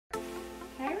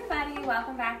Hey everybody,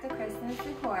 welcome back to Kristins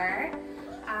Decor.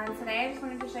 Today I just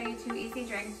wanted to show you 2 easy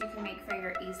drinks you can make for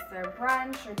your Easter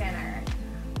brunch or dinner.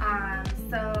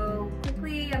 So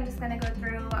quickly, I'm just gonna go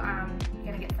through, you're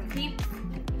gonna get some Peeps,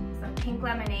 some pink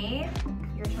lemonade,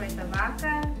 your choice of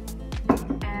vodka,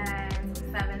 and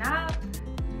some 7-Up.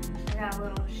 I got a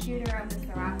little shooter of the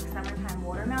Ciroc Summertime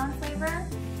Watermelon flavor,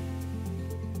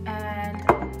 and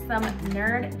some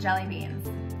Nerd jelly beans.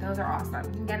 Those are awesome.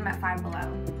 You can get them at Five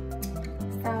Below.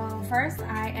 So first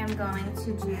I am going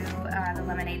to do the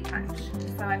lemonade punch.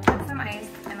 So I put some ice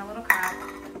in a little cup.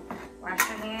 Wash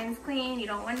your hands clean. You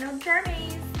don't want no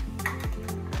germies.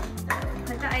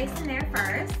 Put the ice in there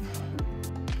first.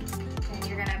 And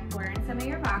you're gonna pour in some of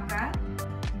your vodka.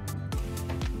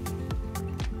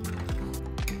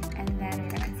 And then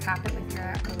you're gonna top it with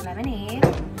your lemonade.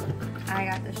 I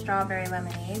got the strawberry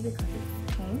lemonade because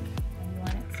it's pink and you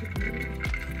want it to be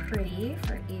pretty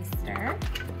for Easter.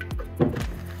 We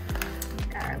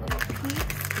got our little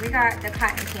Peeps. We got the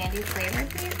cotton candy flavored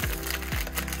Peeps.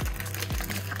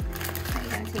 So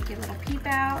you're gonna take your little Peep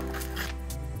out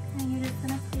and you're just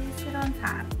gonna place it on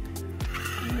top.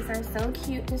 And these are so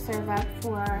cute to serve up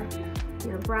for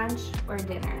your brunch or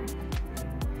dinner.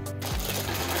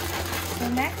 So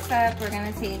next up, we're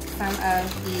gonna take some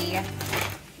of the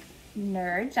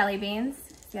Nerd jelly beans.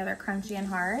 See how they're crunchy and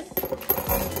hard?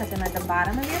 Put them at the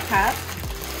bottom of your cup.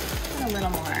 And a little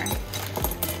more.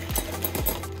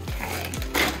 Okay.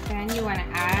 Then you want to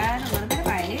add a little bit of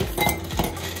ice.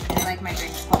 I like my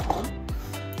drinks cold.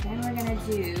 Then we're gonna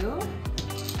do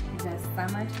the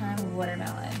summertime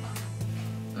watermelon.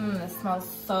 It smells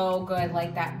so good,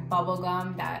 like that bubble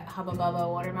gum, that Hubba Bubba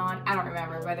watermelon. I don't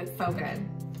remember, but it's so good.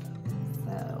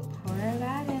 So pour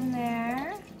that in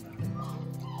there.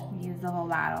 Use the whole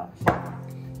bottle.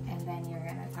 And then you're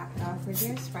gonna top it off with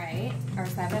your Sprite or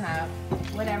 7-Up,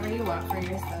 whatever you want for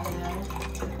your soda.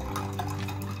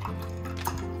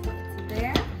 Put it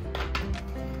there.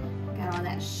 Got all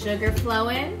that sugar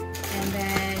flowing, and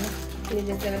then you're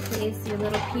just gonna place your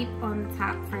little Peep on the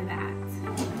top for that.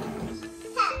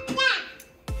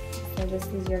 So this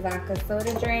is your vodka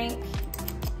soda drink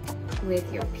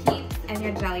with your Peeps and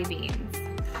your jelly beans.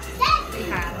 We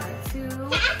have 2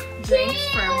 drinks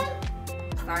from,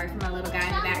 sorry for my little guy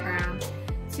in the background,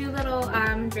 2 little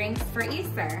drinks for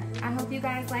Easter. I hope you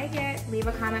guys like it. Leave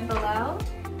a comment below,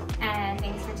 and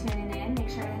thanks for tuning in. Make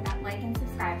sure to hit that like and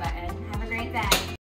subscribe button. Have a great day.